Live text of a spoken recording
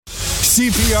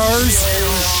CPR's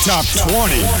Top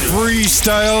 20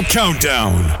 Freestyle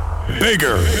Countdown.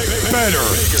 Bigger, better,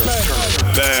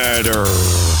 better.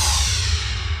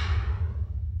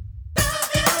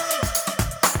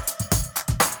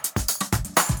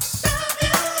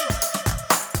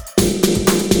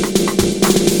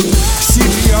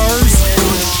 CPR's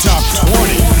Top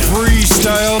 20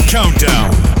 Freestyle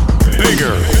Countdown.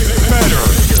 Bigger, better,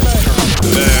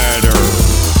 better.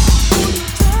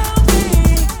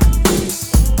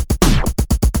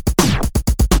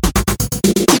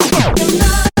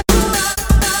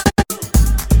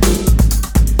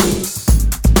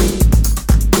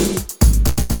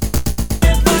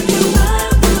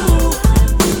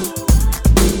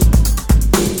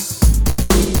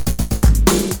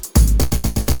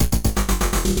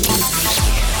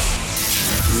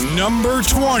 Number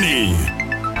 20.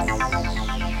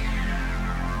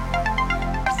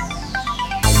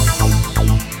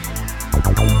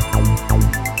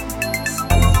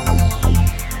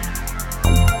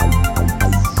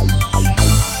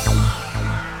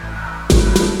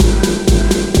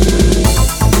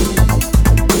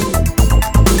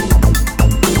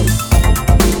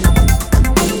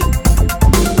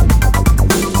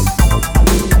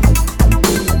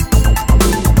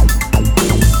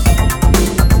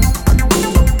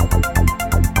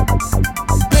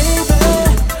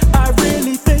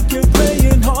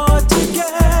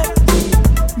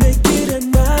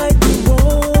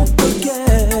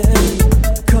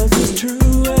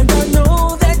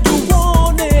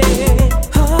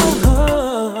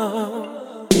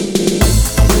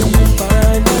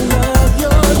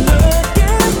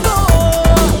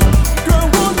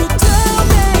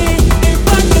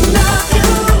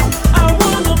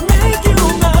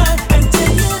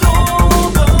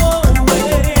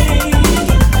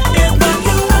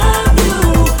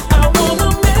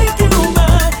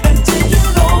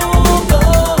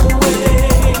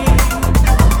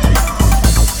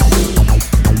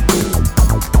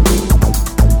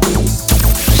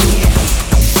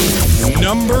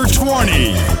 Number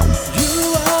 20. You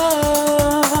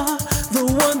are the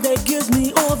one that gives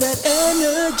me all that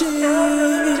energy.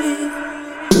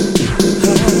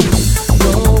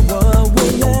 No one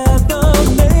will ever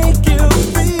make you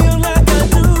feel like I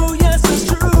do. Yes, it's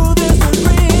true, this is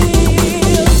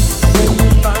real. When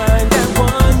you find that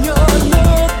one you're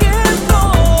looking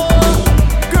for,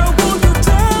 girl, won't you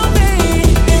tell me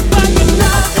if I can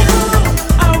love you?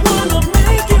 I wanna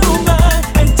make you mine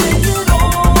and take it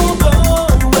over.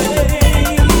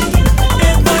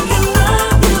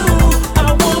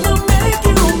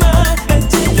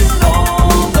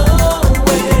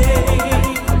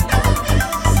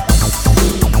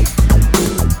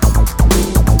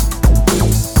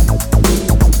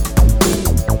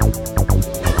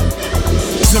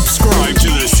 Subscribe to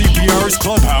the CPR's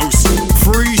Clubhouse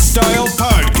Freestyle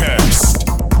Podcast.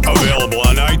 Available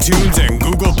on iTunes and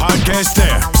Google Podcast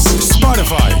apps,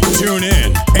 Spotify,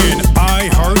 TuneIn, and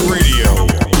iHeartRadio.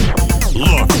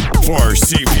 Look for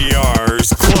CPR's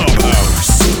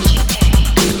Clubhouse.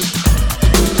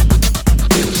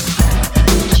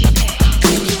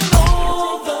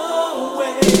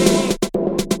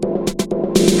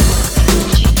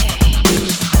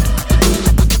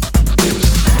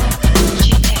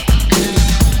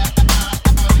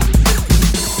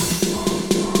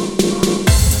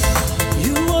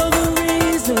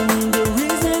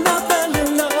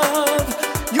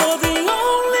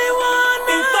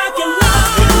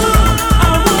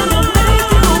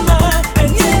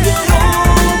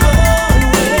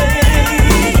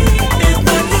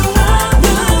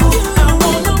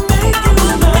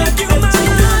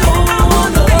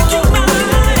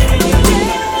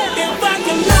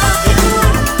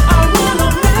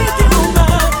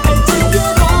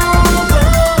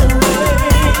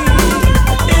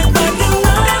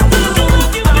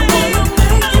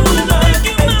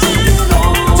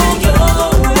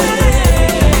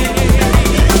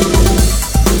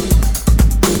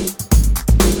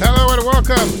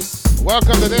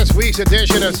 Welcome to this week's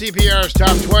edition of CPR's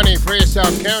Top 20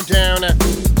 Freestyle Countdown.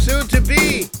 Soon to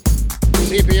be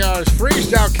CPR's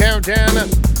Freestyle Countdown,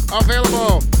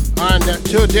 available on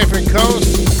two different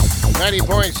coasts,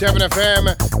 90.7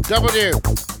 FM,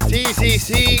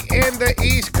 WTCC in the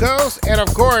East Coast, and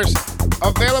of course,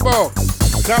 available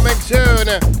coming soon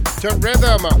to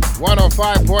Rhythm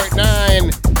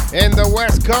 105.9 in the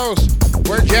West Coast.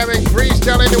 We're jamming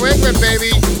freestyle in New England,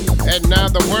 baby. And now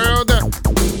the world,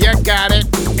 you got it.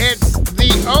 It's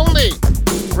the only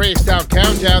freestyle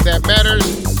countdown that matters.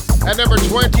 At number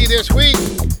 20 this week,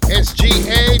 it's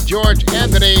G.A. George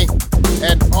Anthony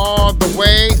and All the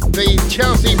Way, the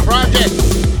Chelsea Project.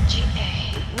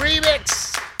 Remix.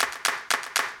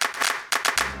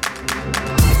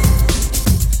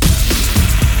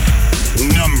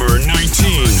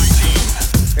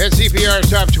 CPR's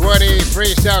Top 20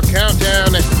 Freestyle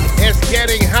Countdown is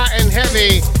getting hot and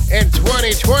heavy in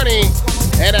 2020.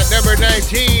 And at number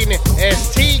 19 is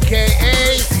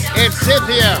TKA and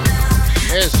Cynthia.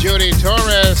 It's Judy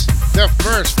Torres, the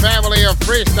first family of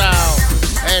freestyle.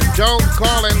 And Don't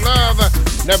Call It Love,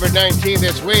 number 19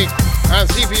 this week on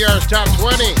CPR's Top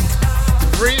 20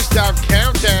 Freestyle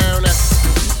Countdown.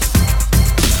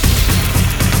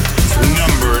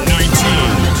 Number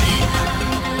 19.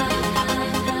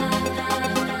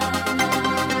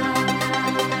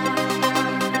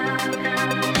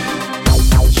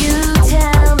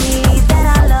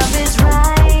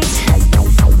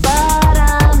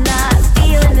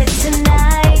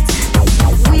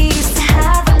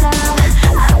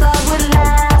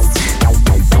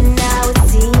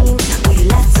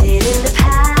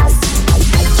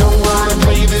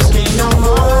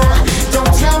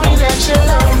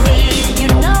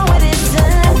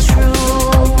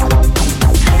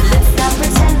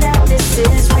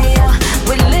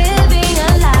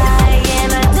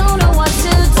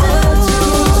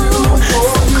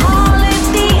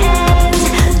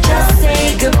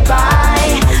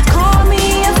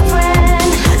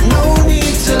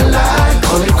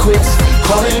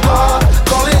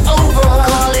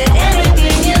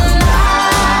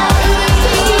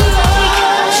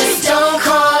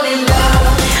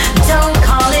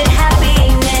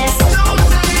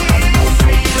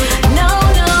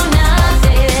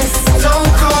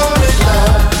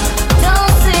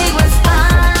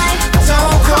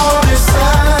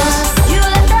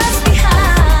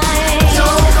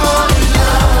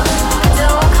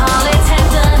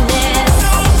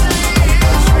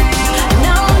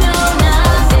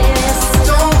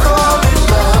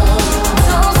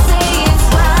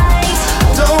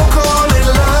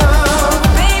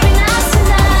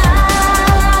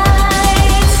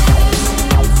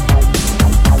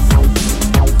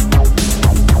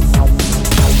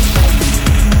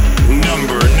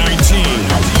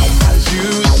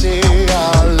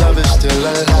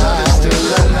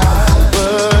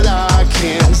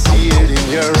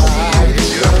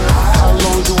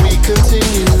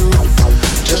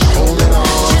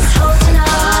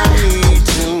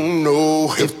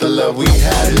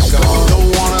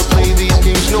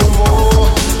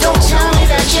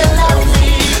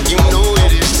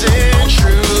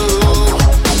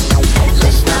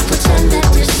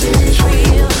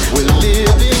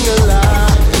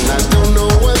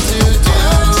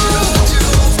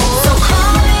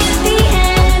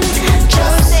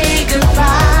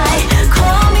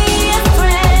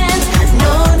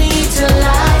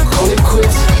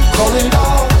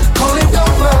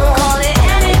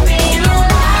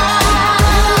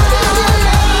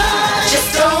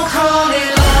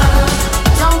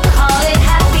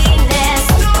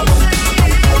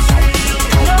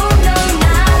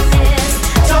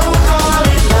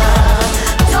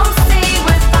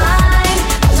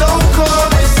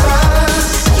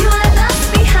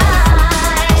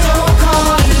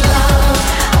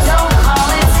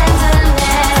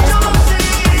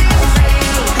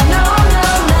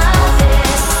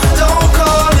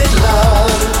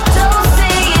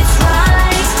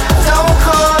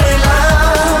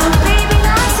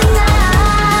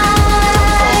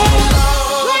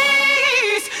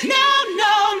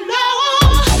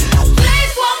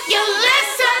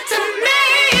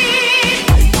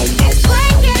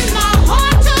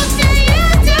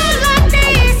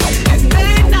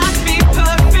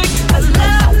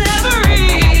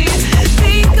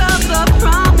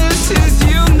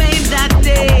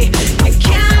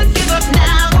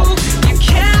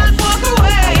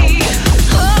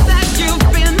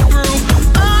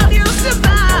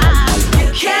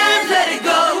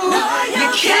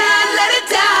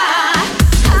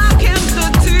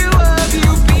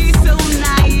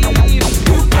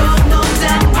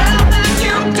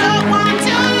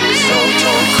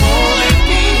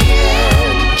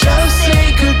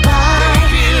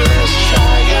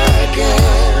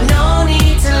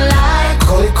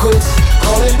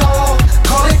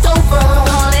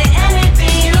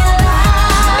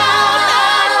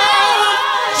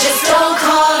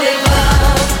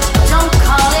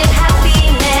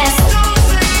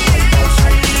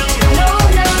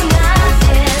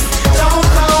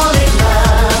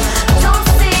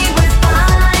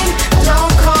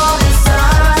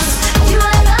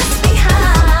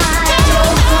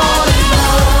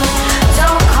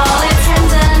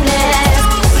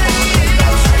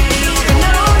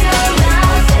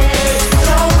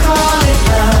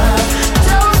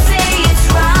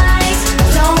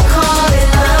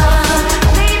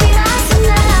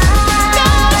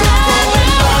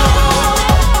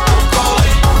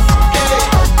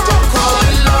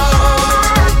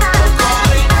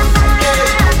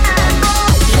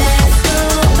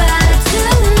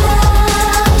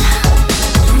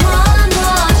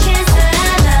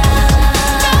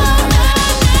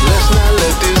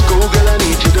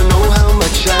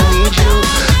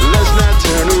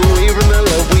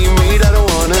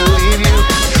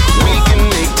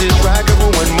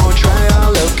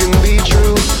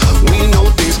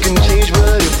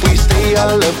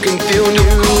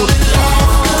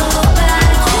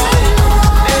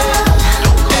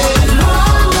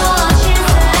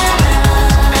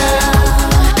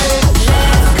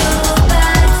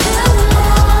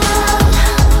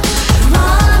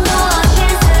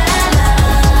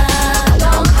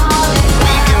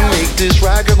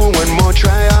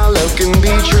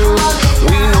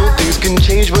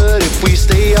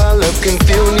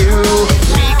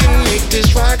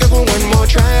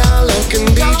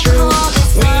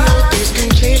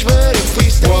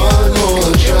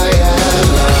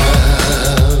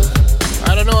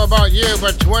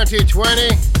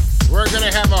 2020, we're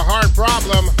gonna have a hard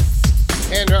problem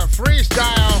in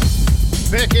freestyle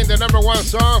picking the number one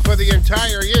song for the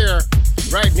entire year.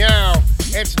 Right now,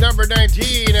 it's number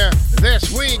 19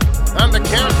 this week on the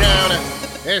countdown.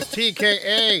 It's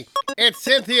TKA, it's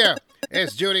Cynthia,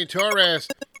 it's Judy Torres,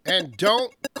 and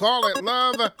Don't Call It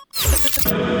Love.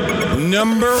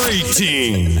 Number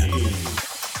 18.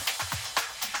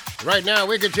 Right now,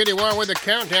 we continue on with the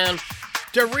countdown.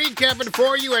 To recap it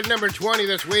for you, at number 20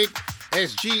 this week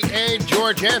is G.A.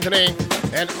 George Anthony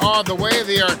and All the Way,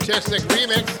 the artistic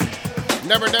remix.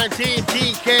 Number 19,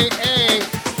 TKA,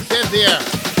 Cynthia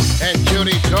and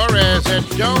Judy Torres, and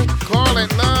Don't Call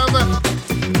It Love.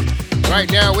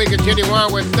 Right now, we continue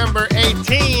on with number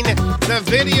 18, the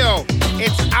video.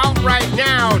 It's out right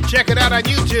now. Check it out on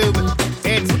YouTube.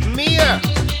 It's Mia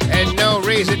and No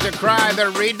Reason to Cry, the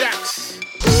Redux.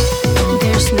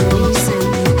 There's no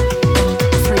reason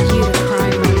for you to cry,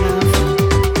 my love.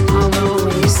 I'll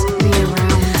always be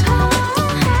around.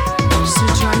 So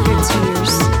dry your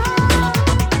tears.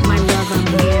 My love, I'm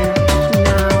here,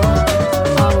 now,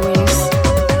 always,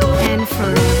 and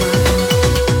forever.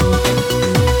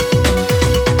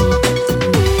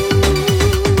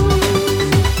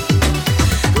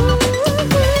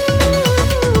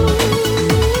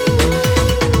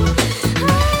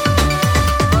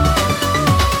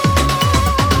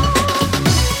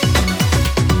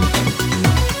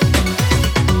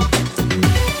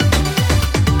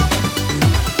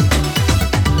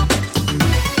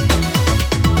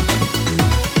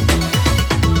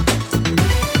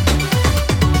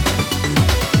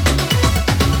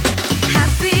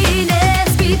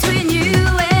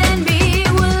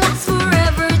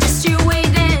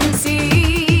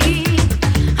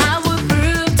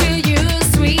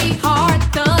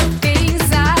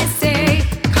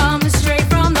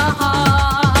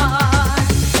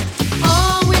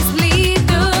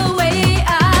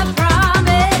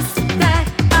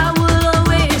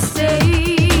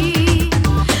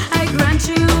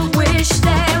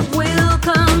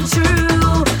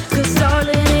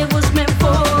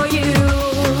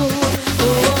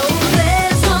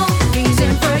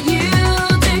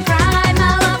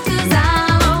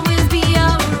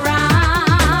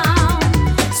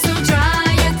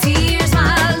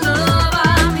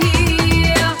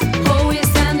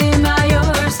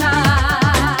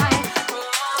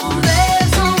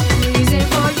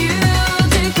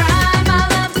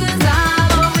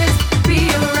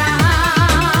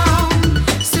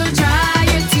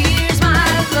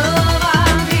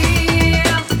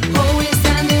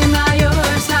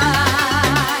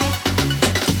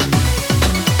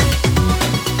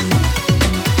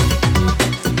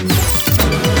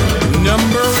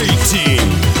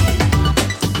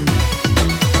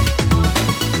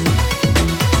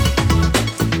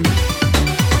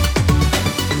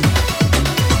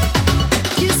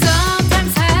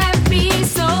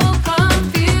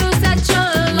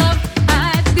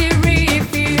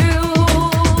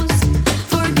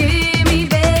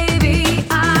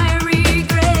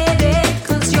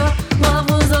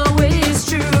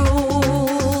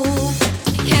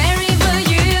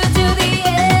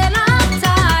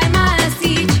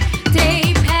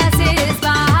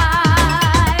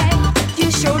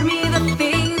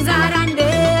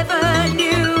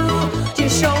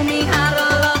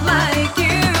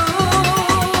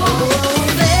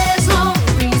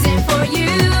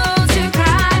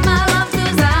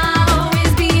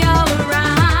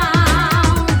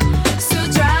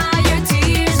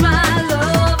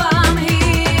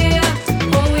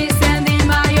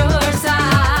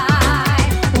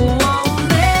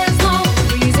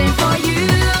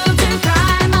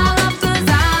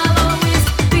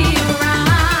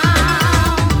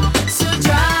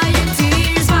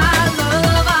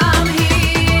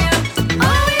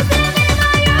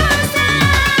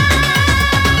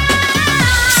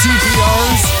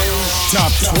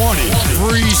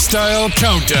 Freestyle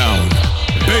Countdown.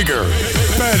 Bigger,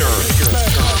 better,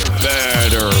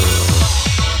 better.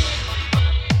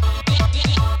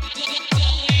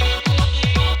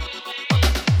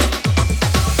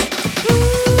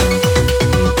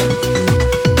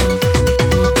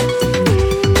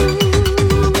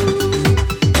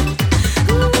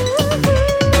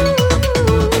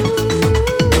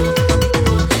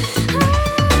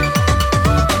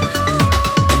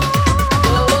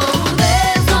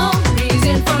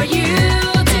 For you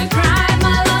to cry,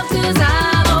 my love, 'cause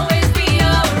I'll always be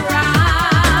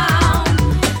around.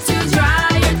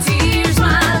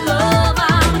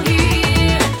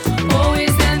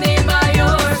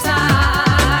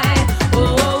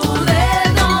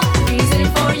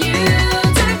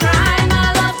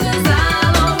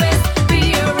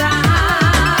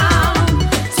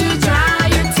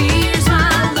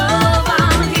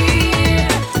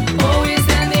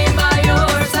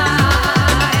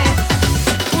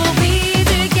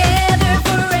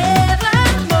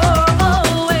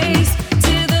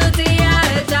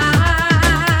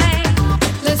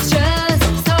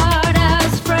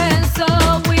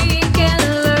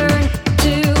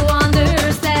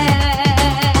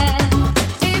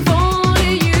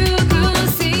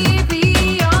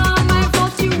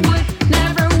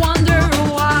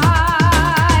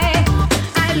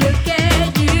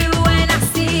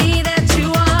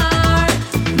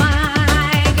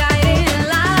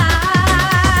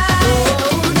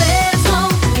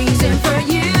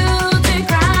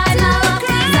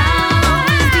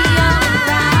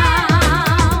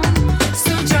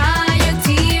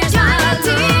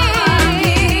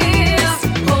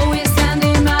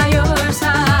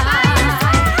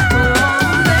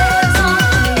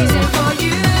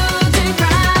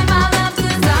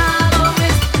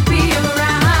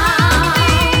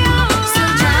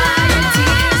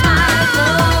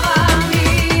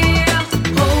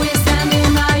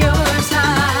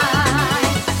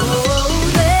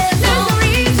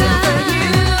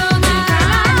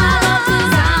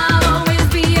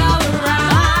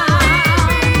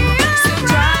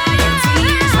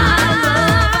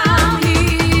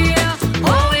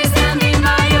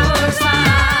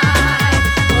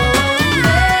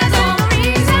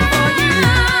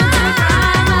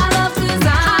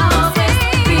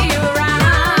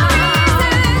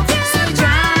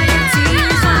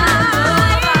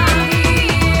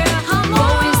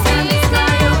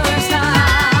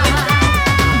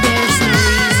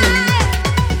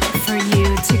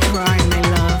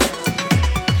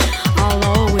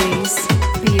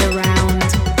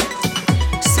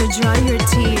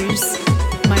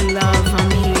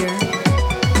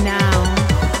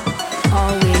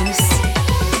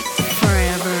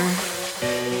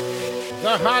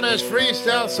 The hottest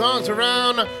freestyle songs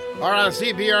around are on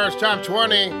CPR's Top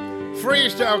 20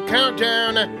 Freestyle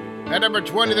Countdown. At number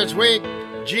 20 this week,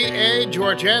 G.A.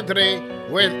 George Anthony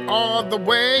with All the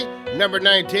Way. Number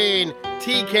 19,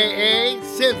 TKA,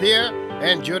 Cynthia,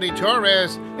 and Judy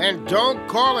Torres, and Don't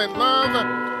Call It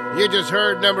Love. You just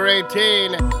heard number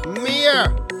 18,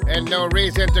 Mia, and No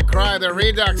Reason to Cry, the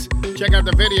Redux. Check out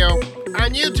the video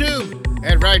on YouTube.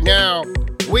 And right now,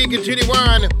 we continue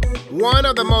on. One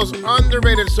of the most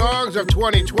underrated songs of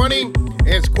 2020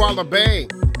 is Koala Bay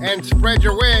and Spread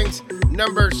Your Wings,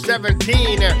 number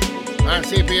 17 on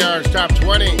CPR's Top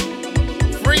 20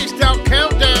 Freestyle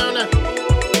Countdown.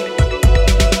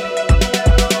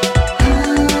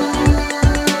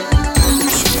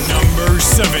 Number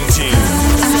 17.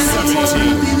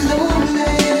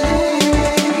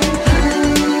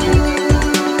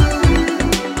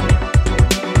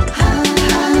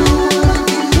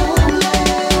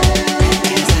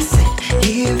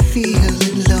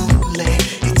 Feeling lonely,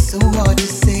 it's so hard to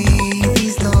say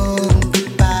these long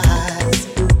goodbyes.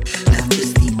 Now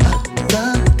just the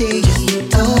other day you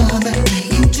told me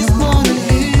you just wanna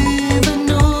live a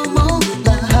normal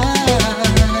life.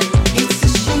 It's a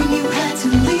shame you had to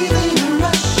leave in a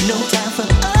rush. No time for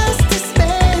us to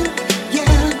spend. Yeah,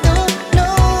 I don't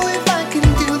know if I can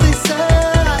do this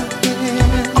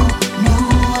again. Oh no,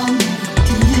 I'll never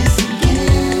do this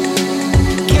again.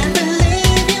 Can't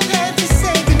believe you had to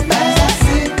say goodbye. As I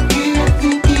sit here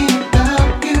thinking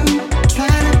about you,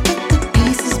 trying to put the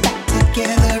pieces back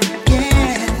together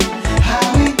again. How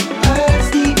it hurts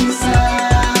deep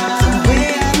inside, the way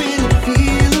I really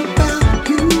feel about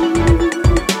you.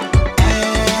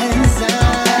 As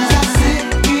I sit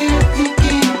here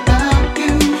thinking about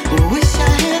you, wish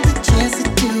I had the chance to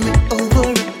do it over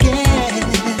again.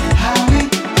 How it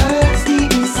hurts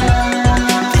deep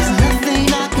inside, there's nothing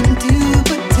I can do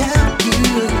but tell you.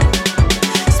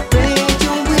 Spread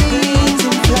your wings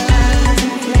and fly.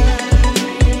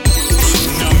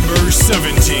 Number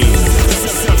 17.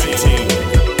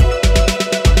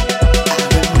 I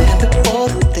remember all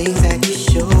the things that you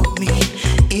showed me.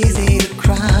 Is it a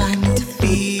crime to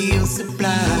feel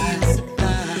sublime?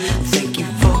 Thank you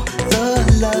for the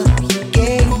love you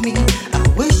gave me. I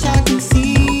wish I could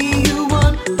see you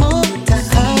one more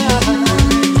time.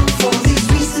 For these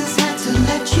reasons, had to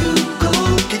let you go.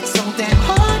 It's so damn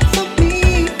hard for me.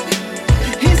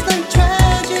 It's like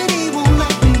tragedy won't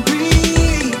let me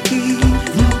breathe.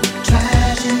 No,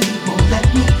 tragedy won't let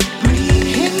me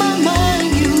breathe. In my mind,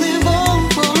 you live on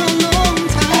for a long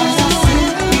time. As I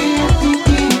sit here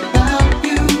thinking about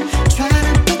you, trying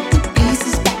to put the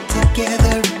pieces back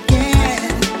together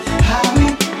again. How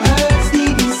it hurts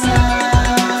deep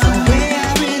inside, the way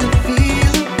I really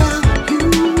feel about you.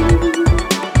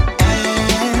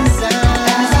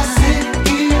 As I sit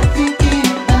here thinking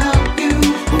about you,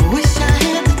 wish I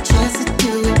had the chance to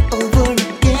do it over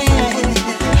again.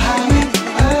 How it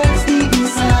hurts deep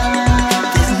inside,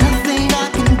 there's nothing I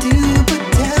can do but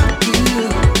tell you.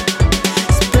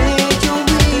 Spread your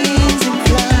wings and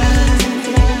fly.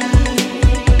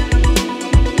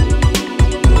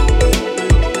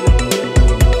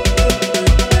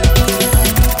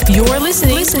 You're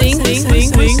listening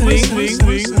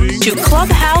to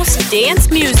Clubhouse Dance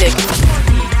Music.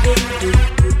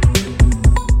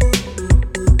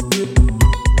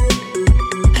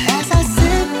 As I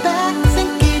sit back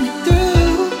thinking it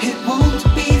through, it won't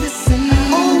be the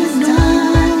same this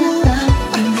time without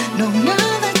you. No, now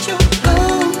that you're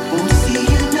gone, won't see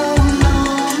you no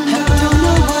longer. I don't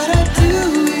know what I'd do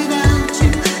without you.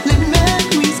 Let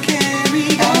memories carry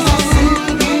on. As I sit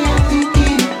here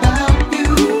thinking about you,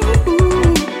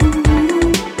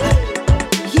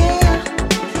 yeah,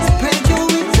 spread your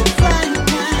wings and fly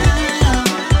now.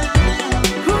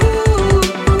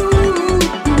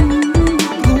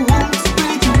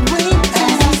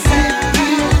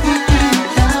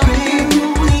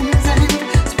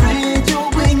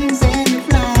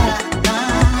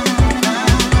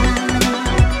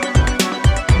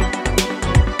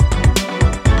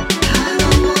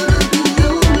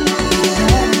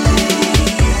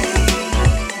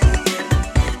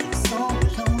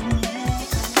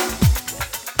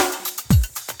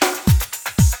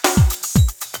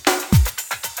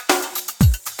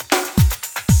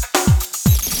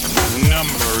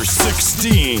 Number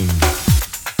 16.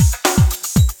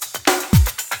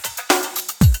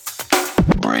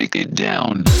 Break it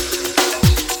down.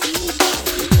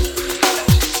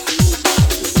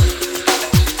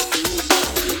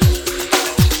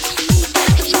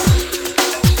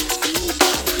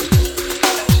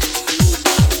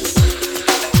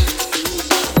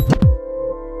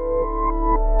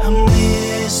 I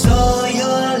miss all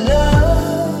your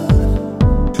love.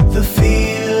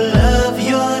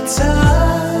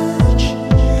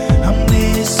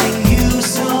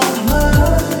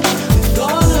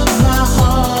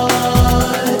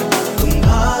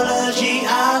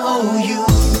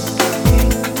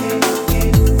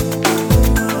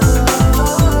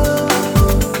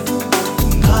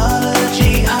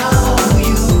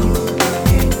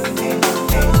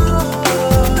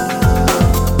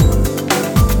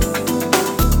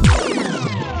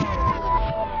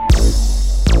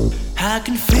 I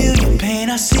can feel your pain,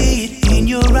 I see it in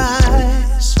your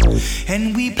eyes.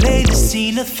 And we played the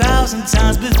scene 1,000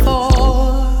 times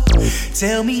before.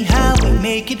 Tell me how we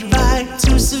make it right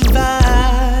to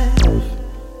survive.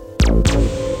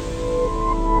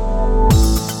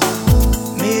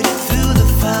 Made it through the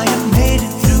fire, made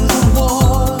it through the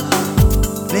war.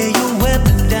 Lay your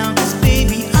weapon down, 'cause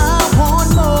baby, I want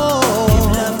more. If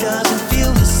love doesn't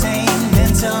feel the same,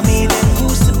 then tell me then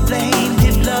who's to blame.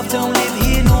 If love don't live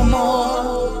here no more,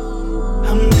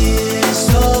 I miss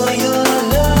all your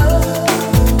love,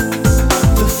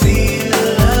 the feel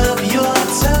of your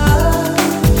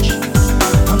touch.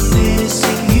 I'm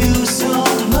missing you so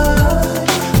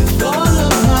much, with all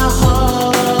of my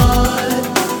heart.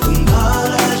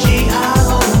 Apology, I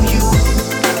owe you.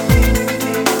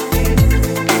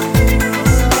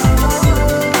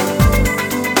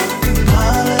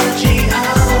 Apology, I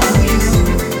owe you.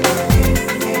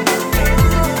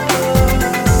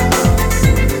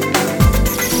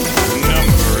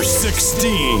 Number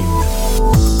 16.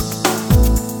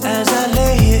 As I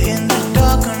lay here in the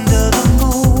dark under the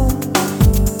moon,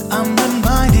 I'm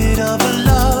reminded of a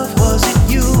love, was it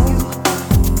you?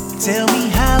 Tell me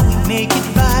how we make it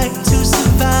right to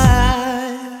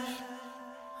survive.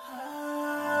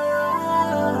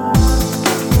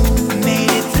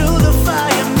 Made it through the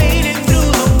fire, made it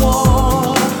through the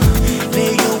war.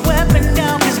 Lay your weapon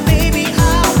down, 'cause baby,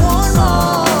 I want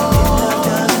more. If love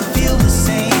doesn't feel the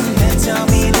same, then tell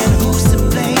me then who's to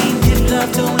blame. If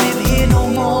love don't live here no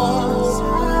more,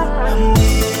 I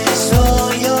miss all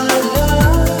your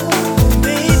love,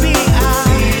 baby,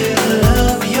 I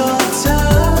love your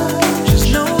touch. Just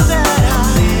know that I'm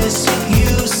missing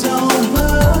you so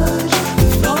much,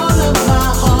 with all of my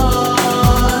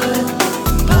heart.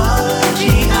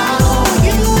 Apology, I owe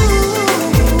you.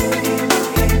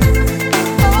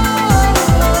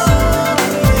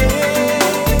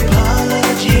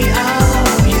 Apology, I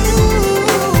owe you.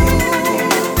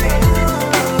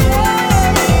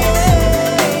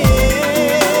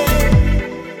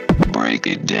 Break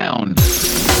it down.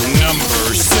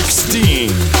 Number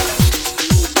 16.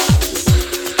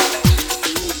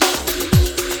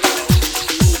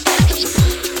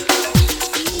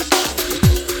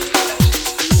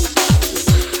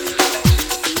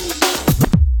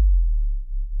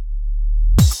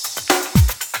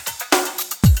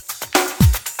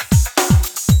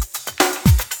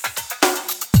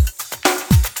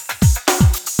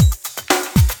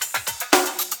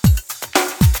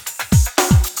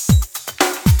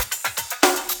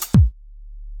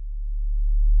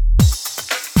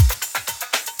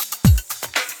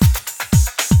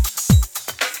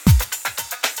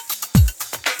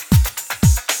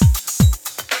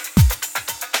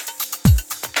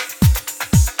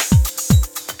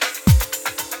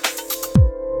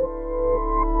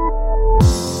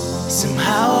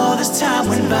 Somehow all this time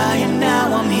went by and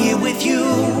now I'm here with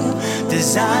you,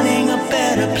 designing a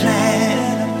better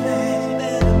plan.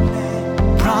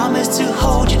 Promise to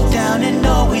hold you down and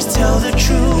always tell the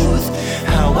truth,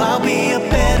 how I'll be a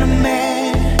better man.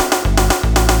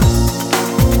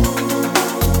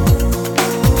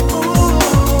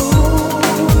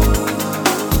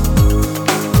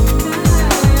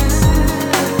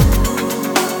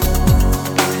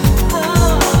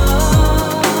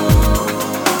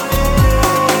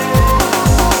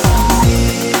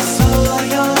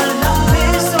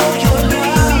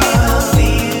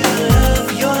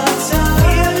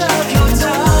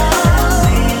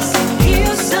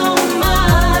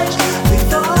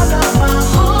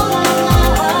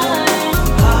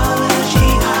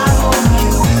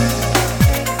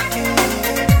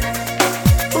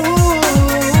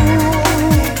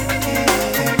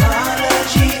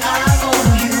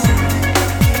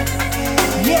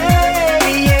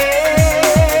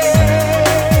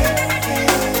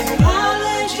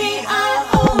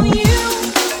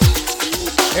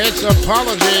 It's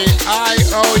Apology, I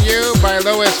Owe You by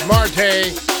Louis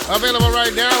Marte. Available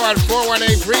right now on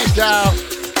 418 Freestyle.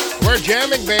 We're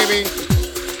jamming, baby.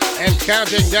 And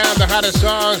counting down the hottest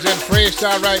songs in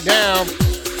freestyle right now.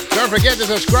 Don't forget to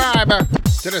subscribe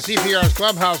to the CPR's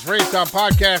Clubhouse Freestyle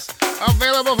Podcast.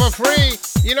 Available for free.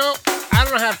 You know, I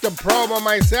don't have to promo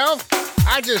myself.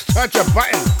 I just touch a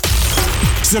button.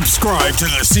 Subscribe to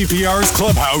the CPR's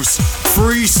Clubhouse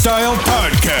Freestyle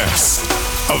Podcast.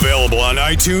 Available on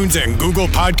iTunes and Google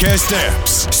Podcast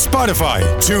apps, Spotify,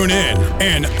 TuneIn,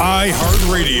 and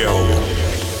iHeartRadio.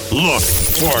 Look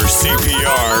for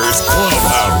CPR's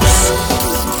Clubhouse.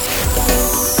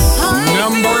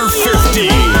 Number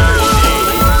 15.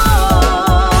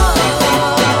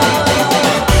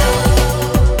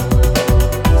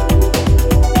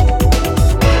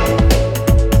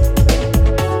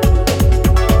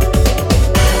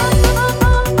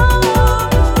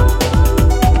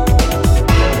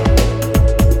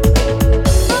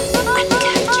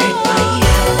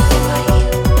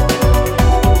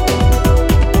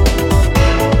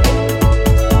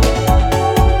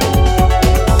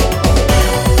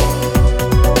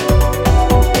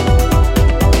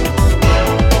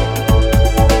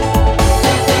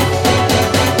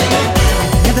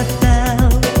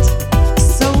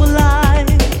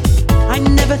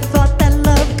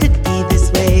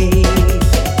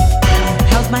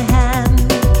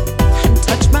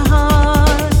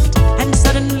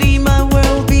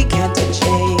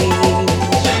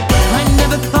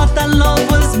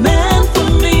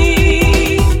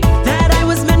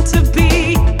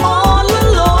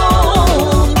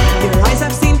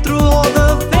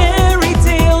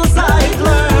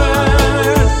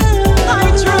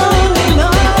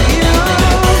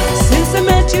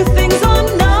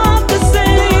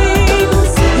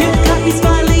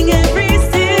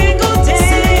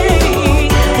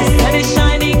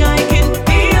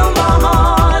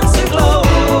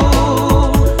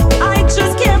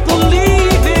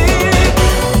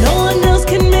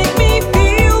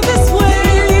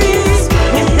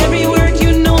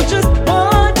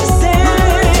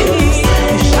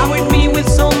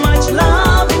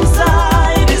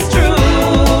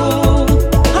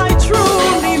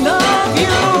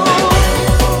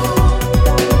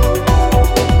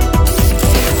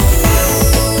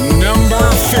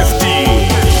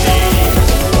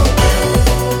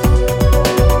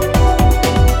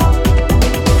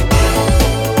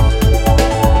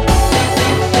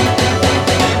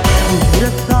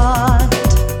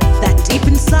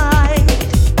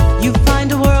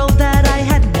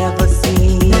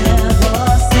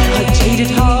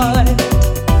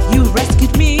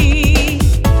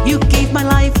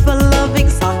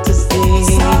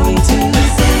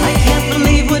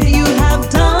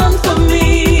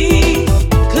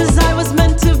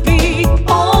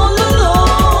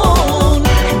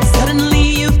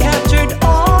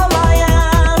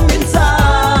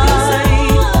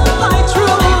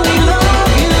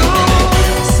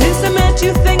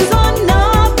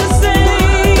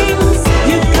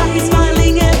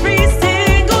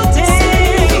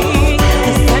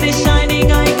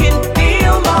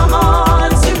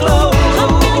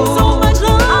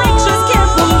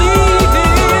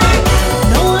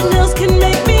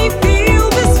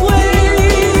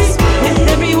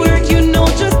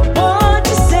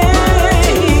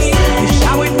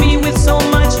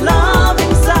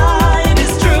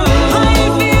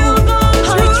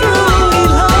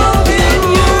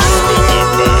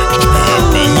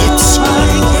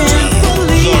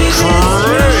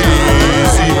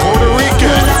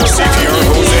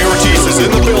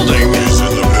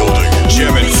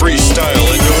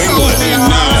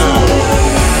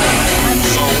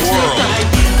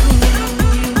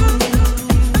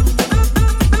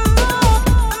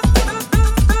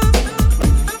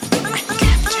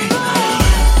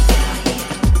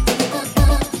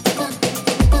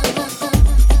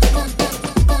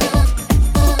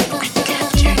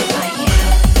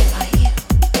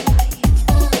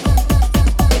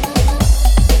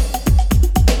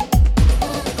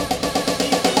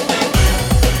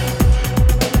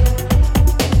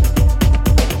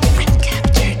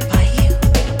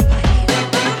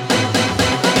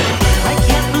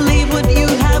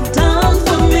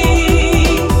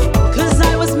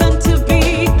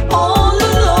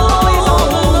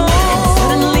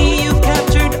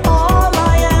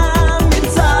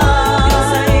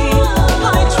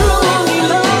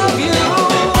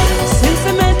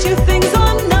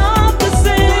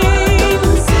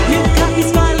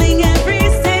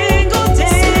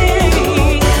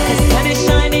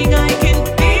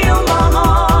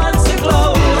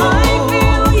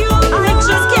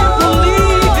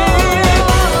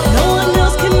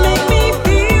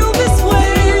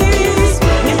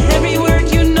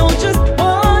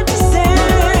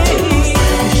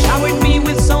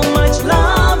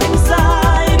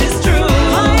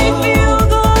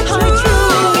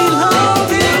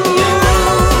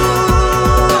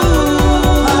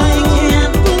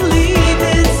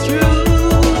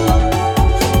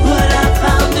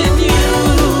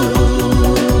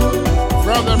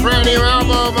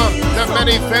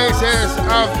 faces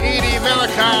of Edie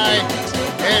Malachi.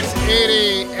 It's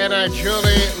Edie, and I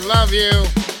truly love you.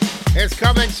 It's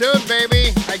coming soon,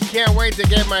 baby. I can't wait to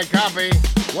get my copy.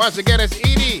 Once again, it's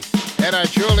Edie, and I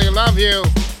truly love you,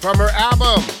 from her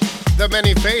album, The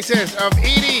Many Faces of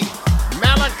Edie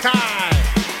Malachi.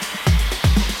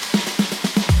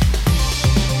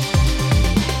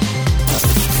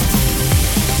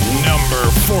 Number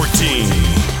 14.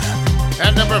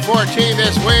 At number 14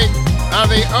 this week, on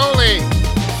the only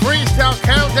freestyle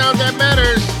countdown that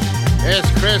matters, it's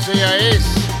Chrissy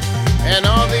Ice and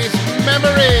All These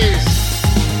Memories.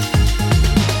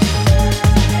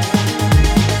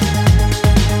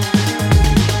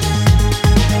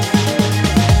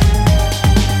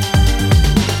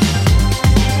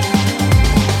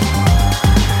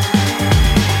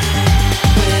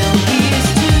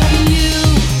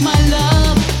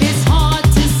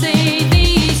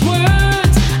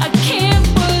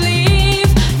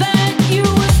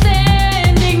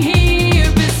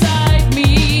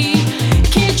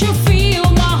 Feel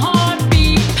my heart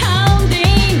beat pound.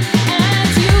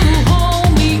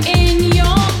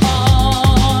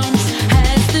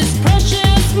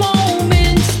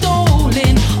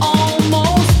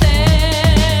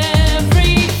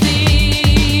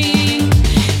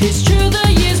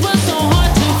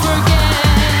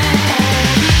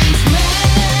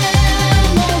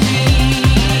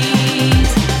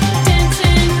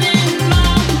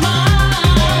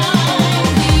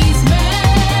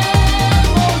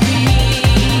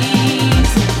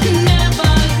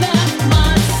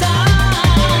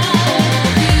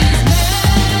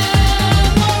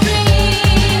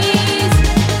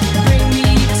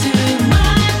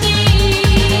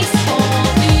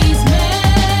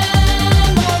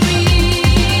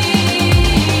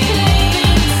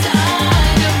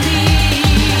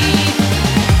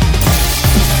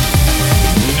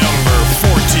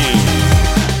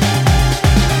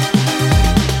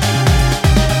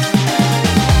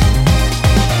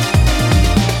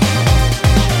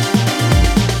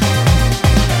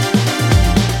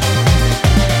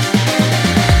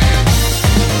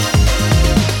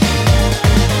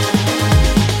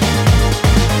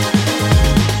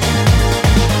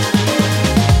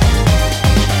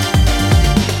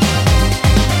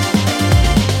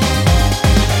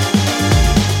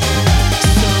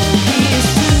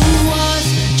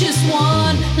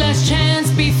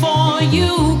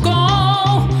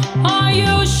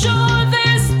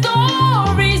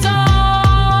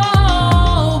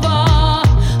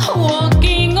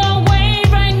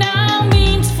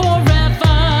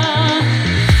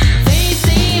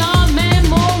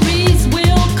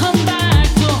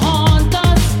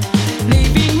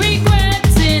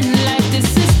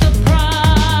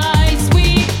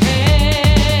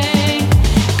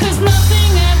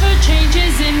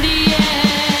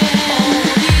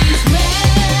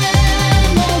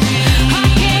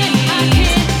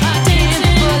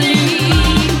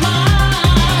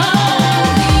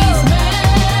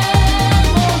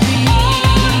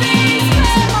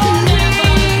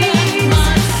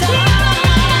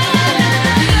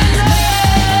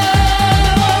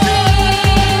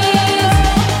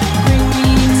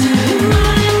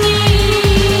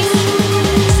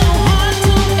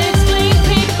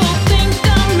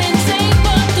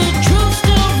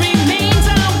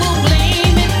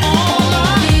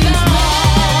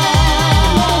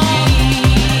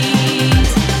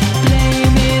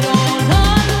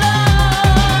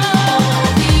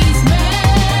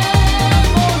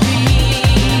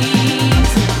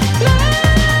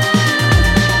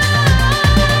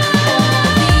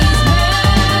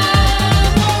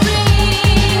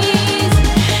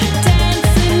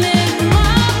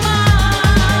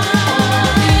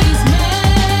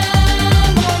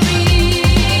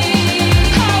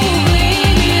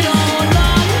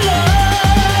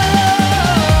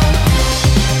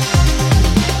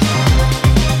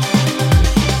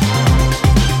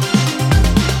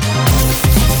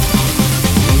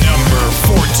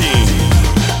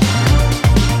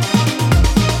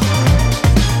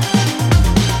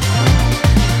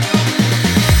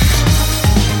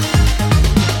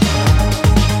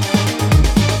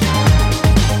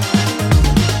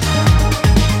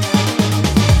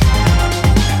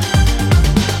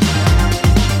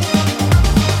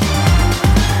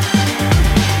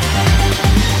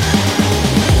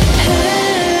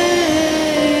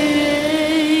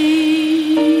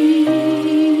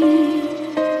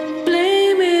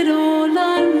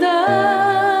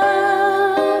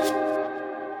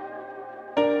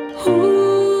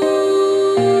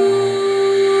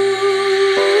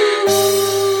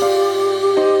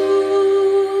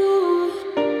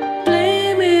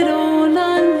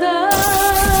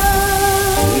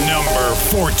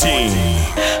 14.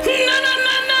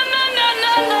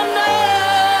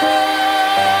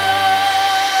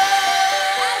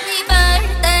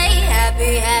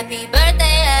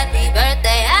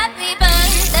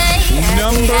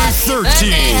 Number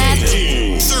 13.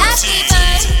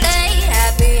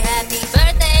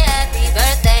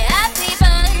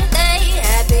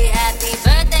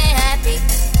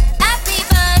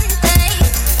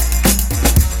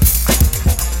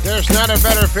 There's not a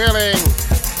better feeling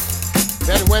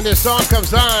than when this song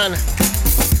comes on.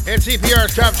 It's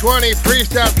EPR's Top 20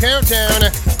 Freestyle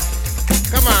Countdown.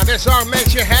 Come on, this song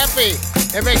makes you happy.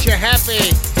 It makes you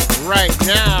happy right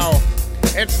now.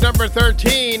 It's number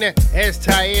 13 is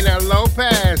Taina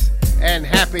Lopez. And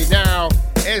Happy Now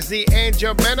is the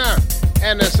Angel Mena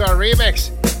NSR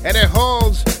remix. And it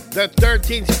holds the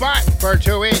 13th spot for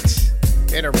 2 weeks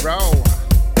in a row.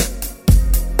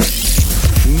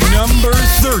 Number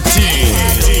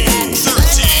 13.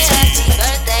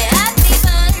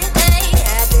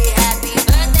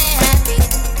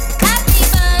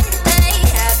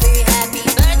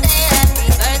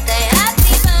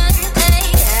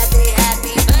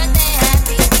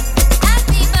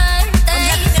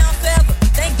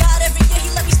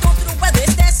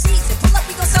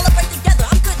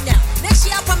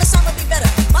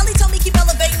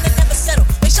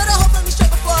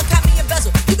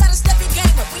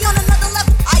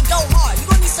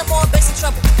 Some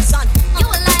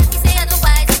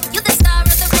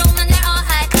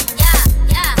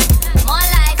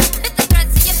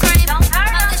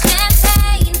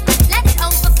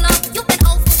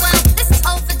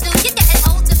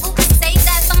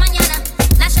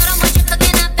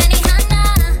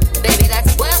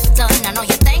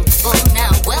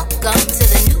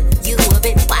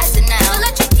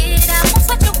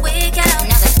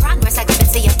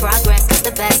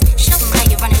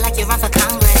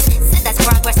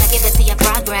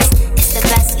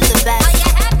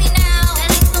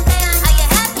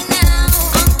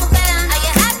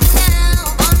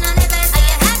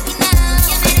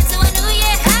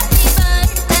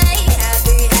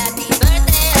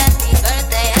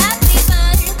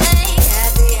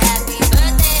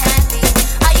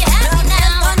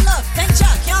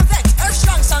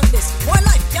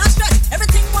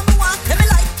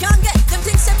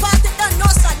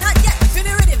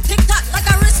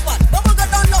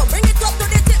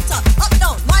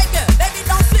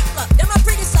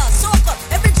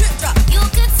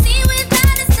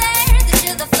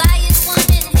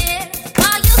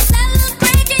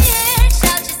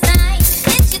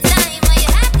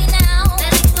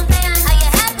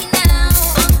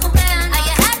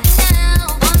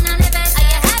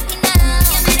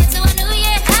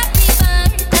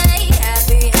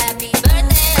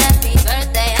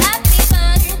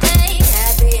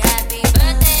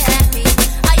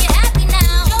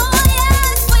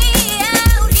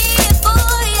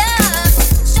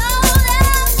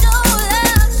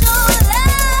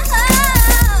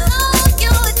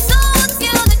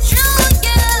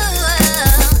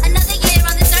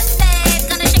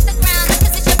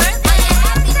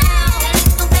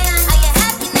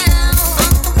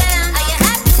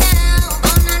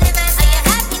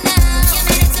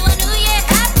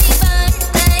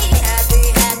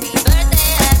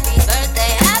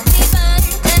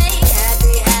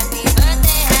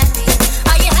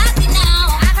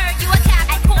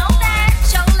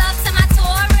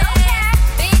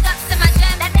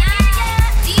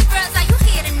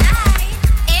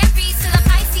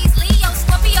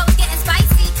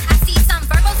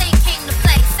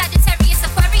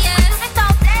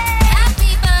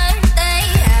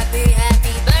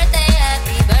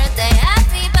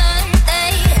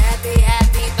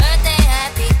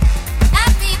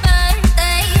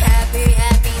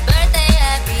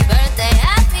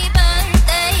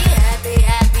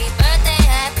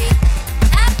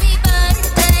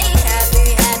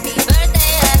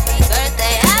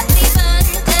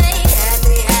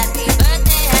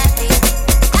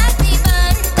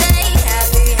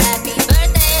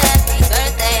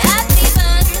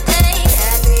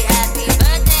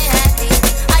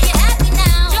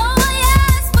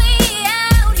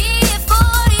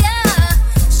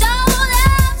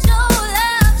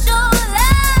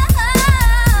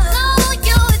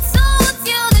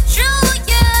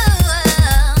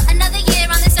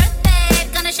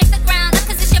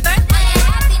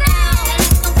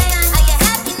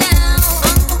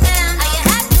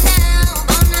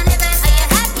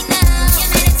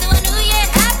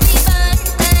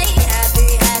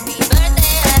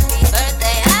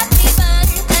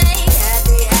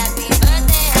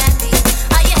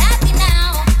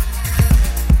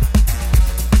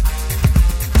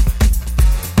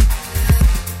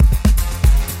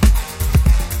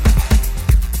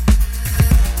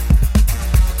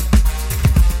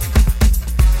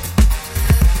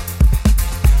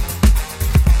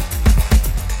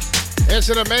It's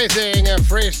an amazing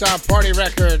freestyle party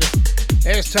record.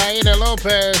 It's Taina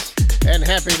Lopez and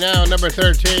Happy Now, number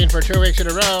 13 for 2 weeks in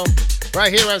a row,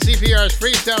 right here on CPR's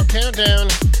Freestyle Countdown.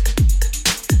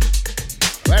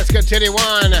 Let's continue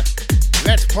on.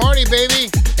 Let's party,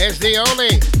 baby. It's the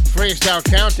only freestyle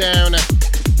countdown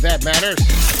that matters.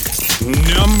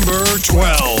 Number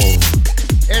 12.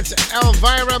 It's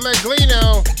Elvira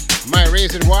Maglino, My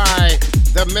Reason Why,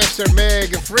 the Mr.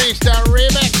 Mig Freestyle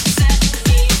Remix.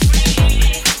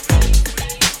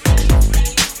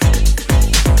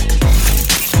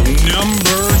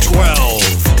 Number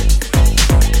 12.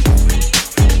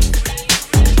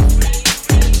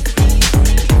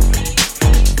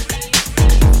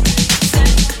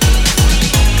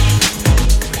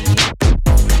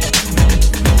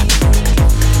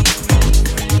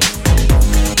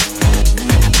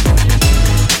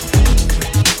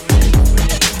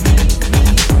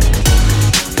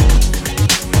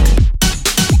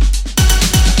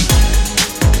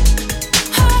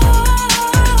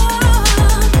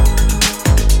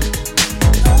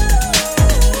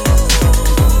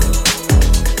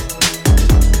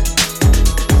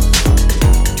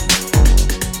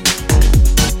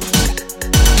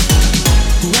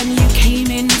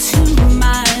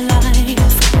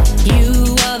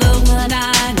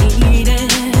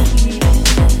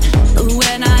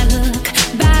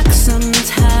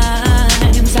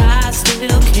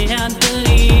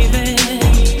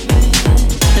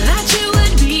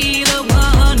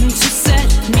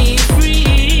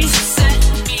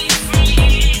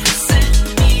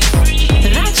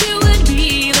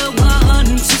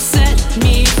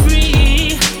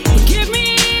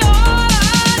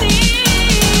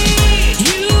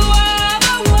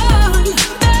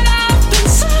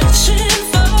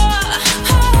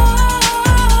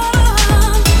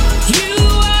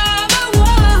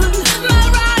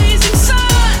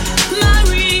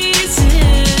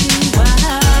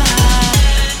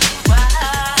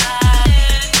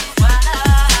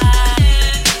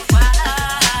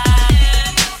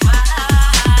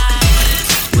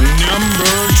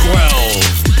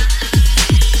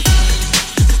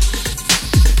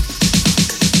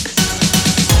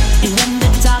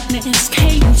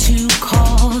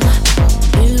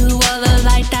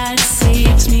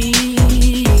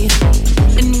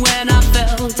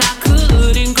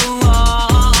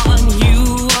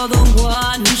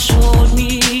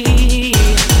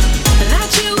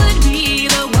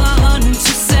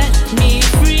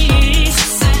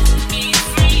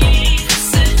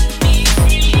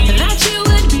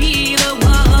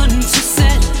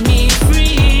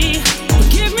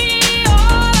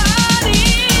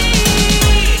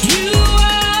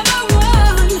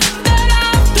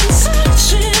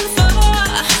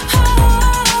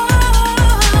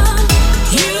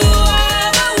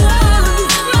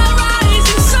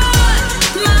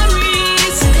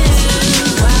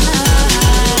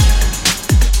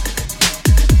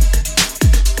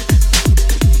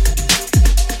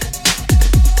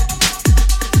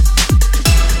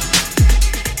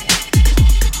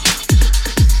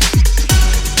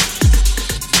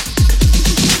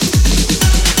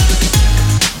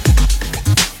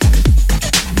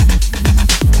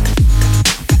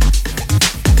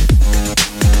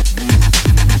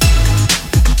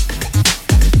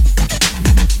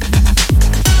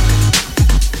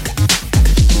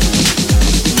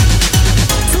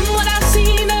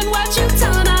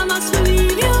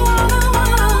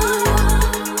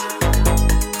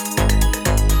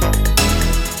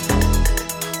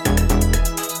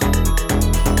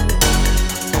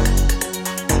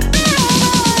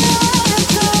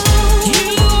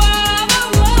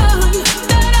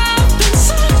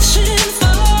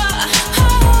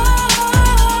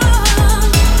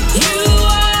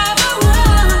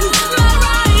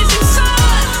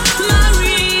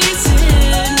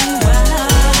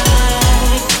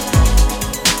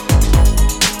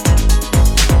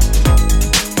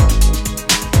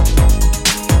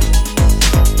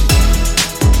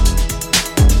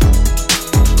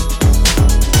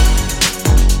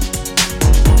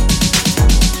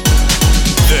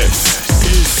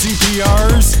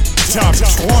 Top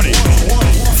 20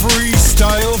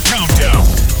 Freestyle Countdown.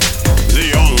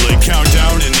 The only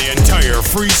countdown in the entire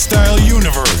freestyle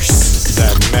universe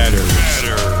that matters.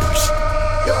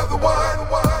 You're the one.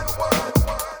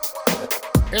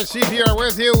 It's CPR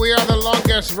with you. We are the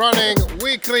longest running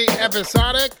weekly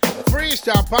episodic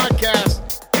freestyle podcast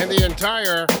in the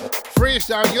entire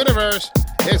freestyle universe.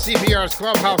 It's CPR's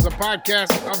Clubhouse, a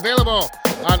podcast available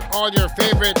on all your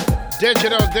favorite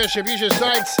digital distribution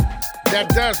sites that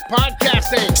does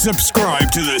podcasting.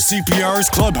 Subscribe to the CPR's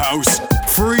Clubhouse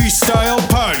Freestyle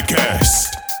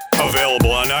Podcast.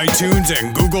 Available on iTunes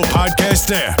and Google Podcast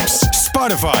apps,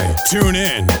 Spotify,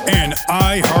 TuneIn, and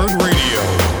iHeartRadio.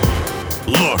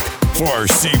 Look for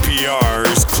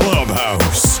CPR's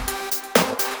Clubhouse.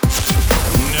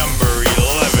 Number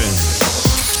 11.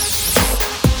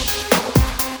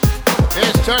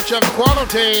 His touch of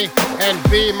quality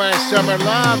and Be My Summer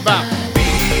Love.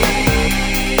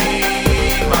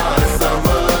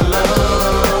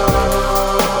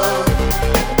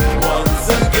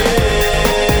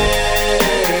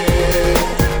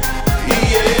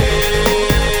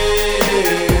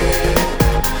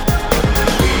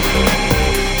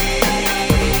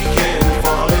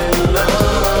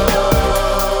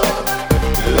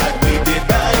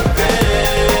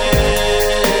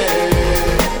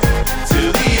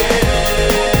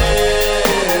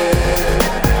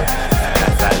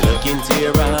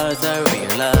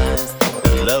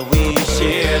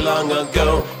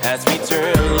 Has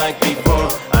returned like before.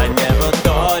 I never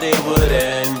thought it would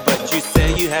end, but you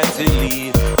said you had to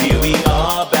leave. Here we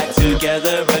are back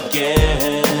together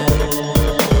again.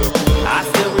 I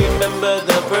still remember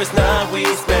the first night we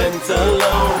spent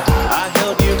alone. I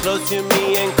held you close to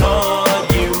me and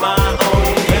called you my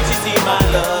own. Can't you see my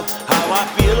love, how I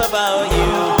feel about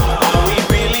you? Are we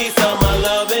really summer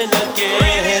loving again?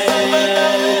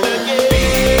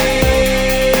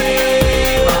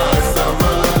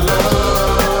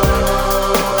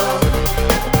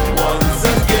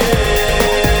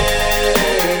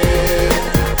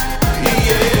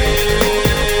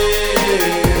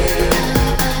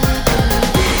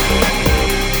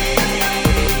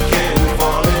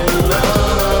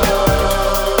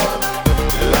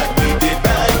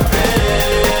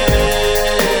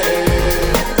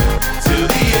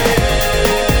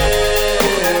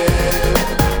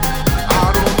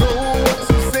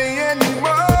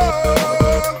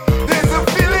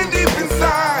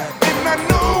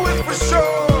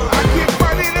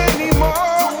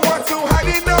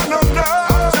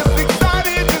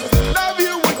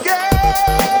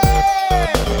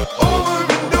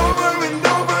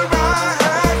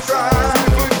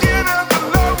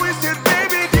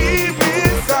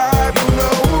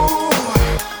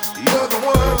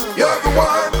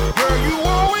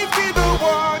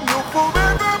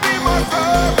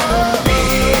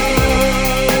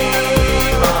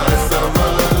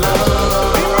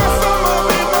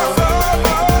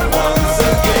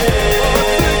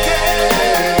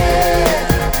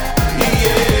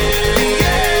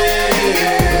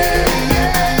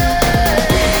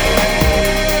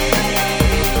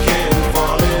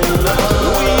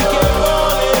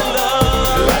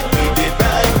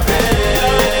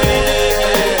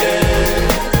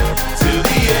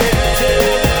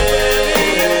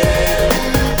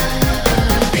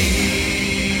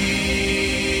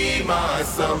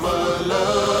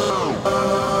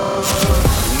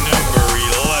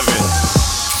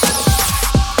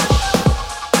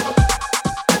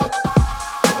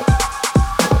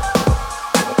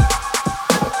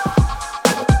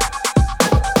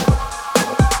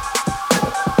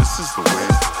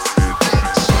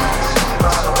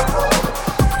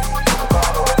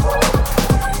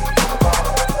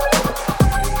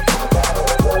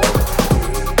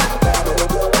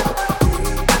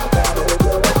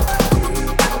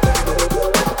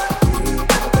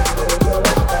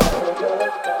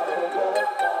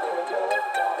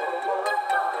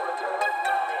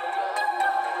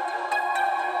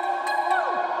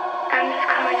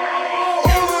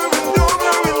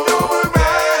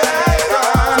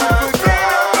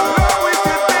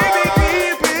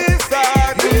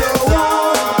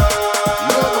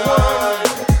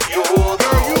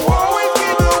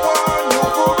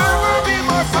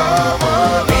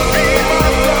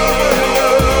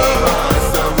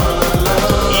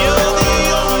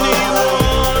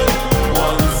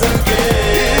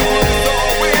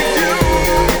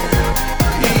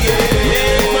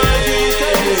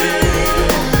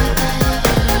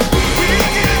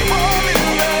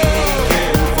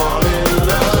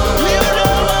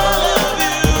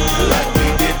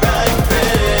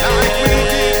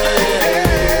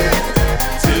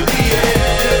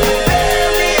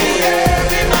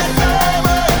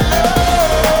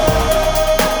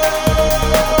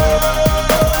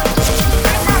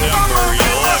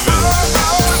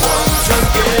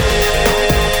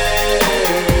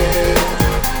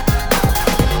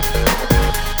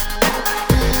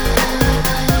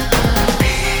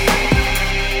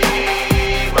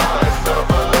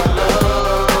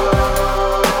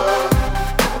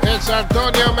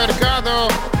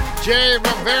 Jay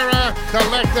Rivera,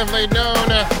 collectively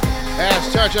known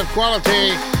as Touch of Quality,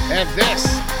 and this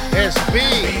is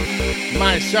Be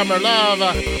My Summer Love.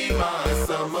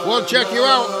 We'll check you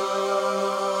out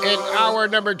in hour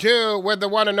number 2 with the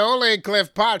one and only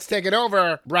Cliff Potts taking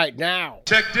over right now.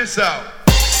 Check this out.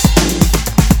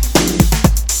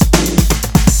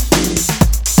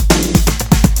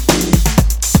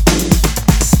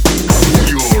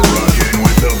 You're rocking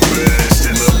with the best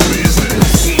in the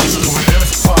business. He's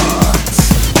Cliff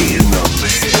Potts in the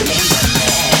mix.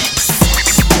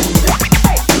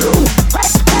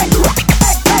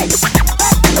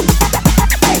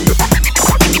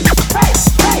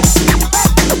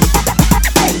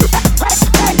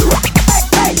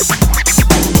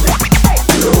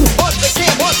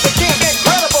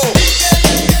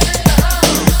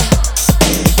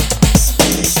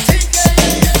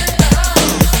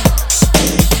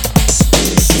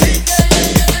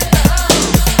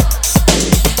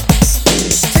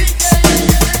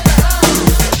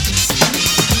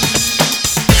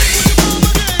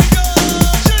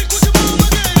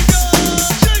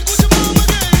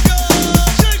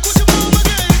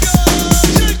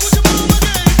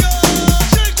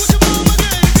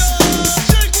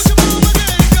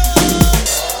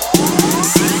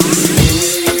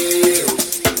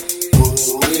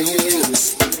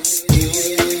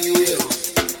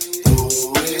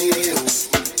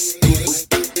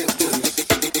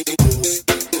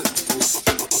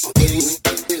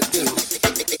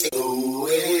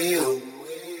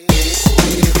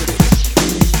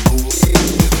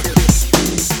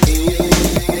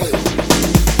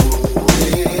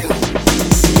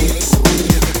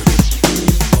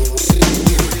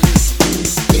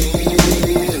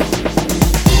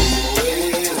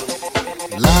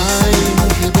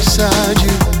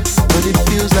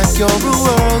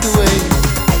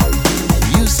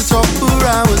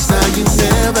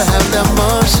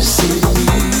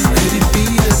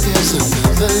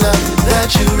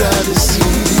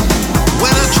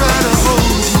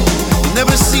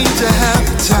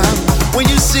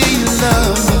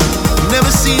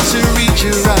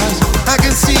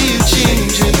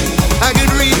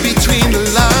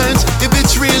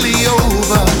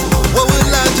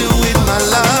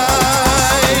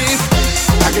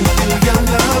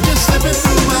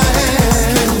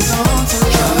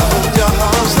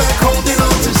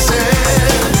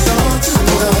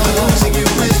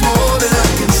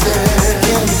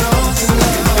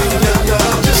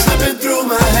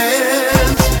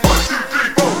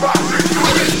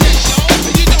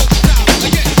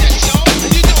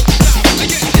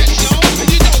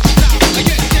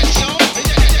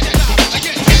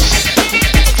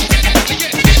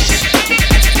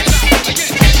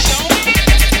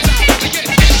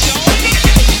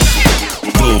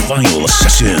 Vinyl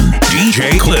Session.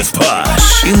 DJ Cliff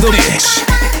Potts in the mix.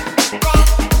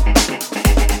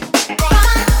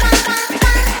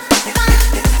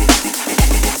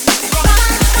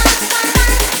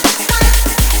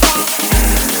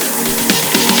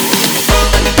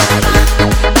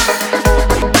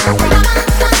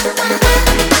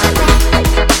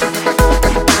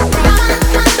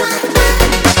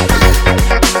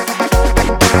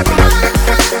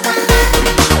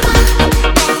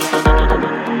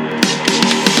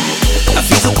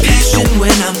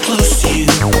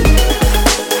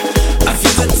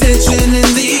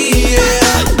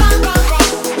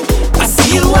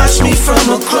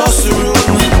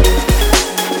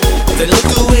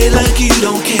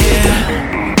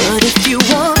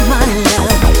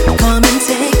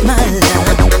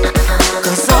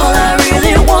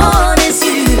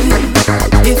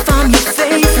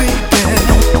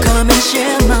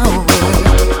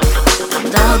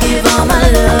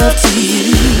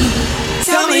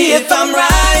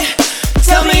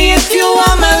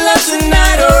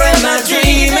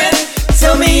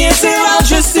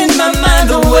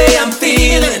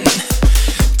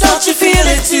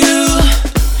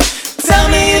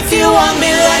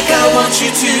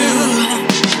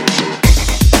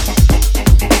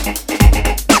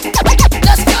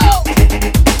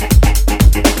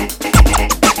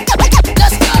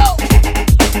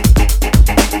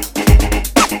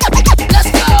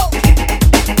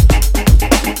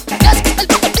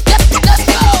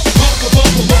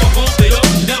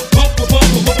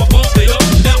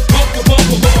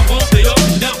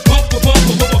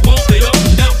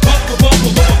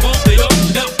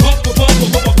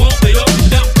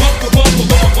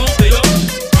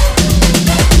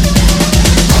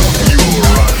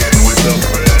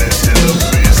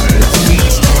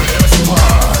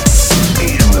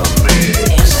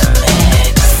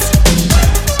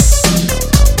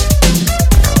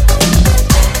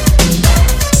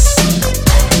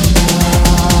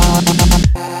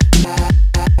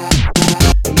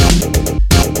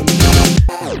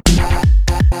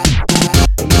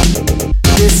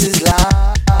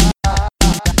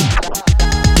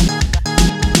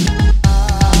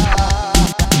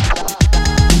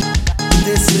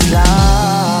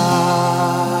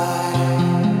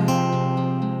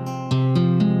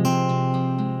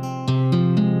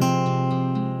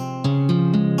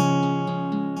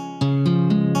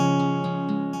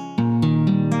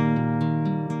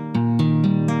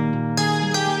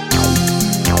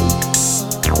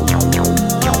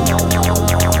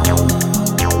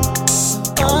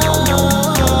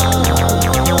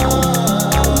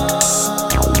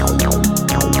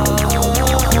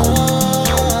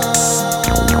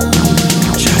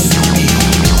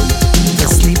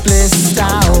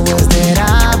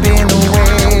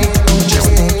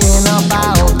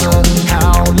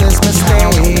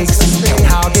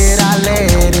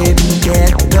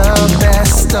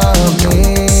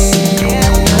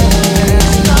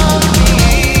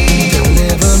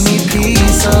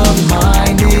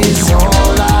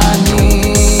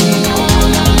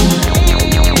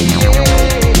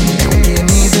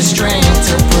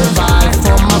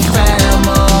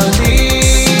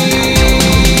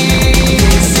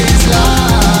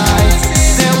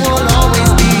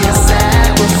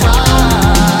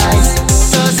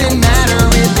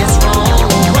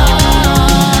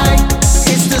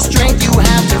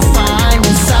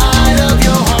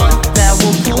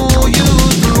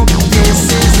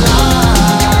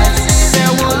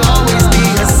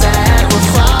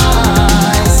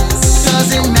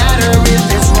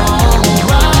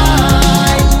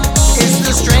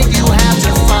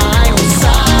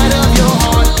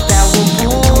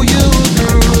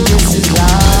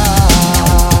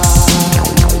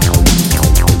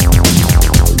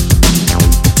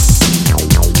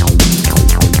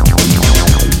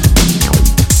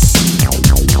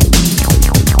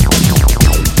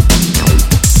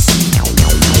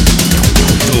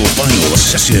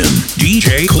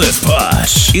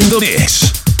 Rush in the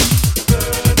mix.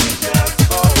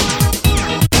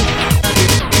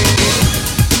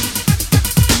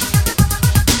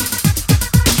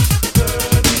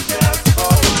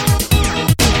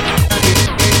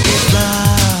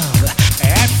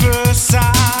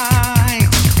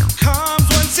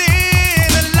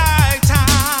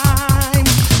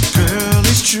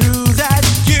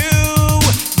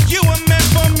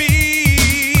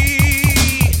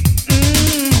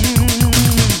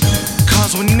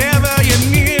 Whenever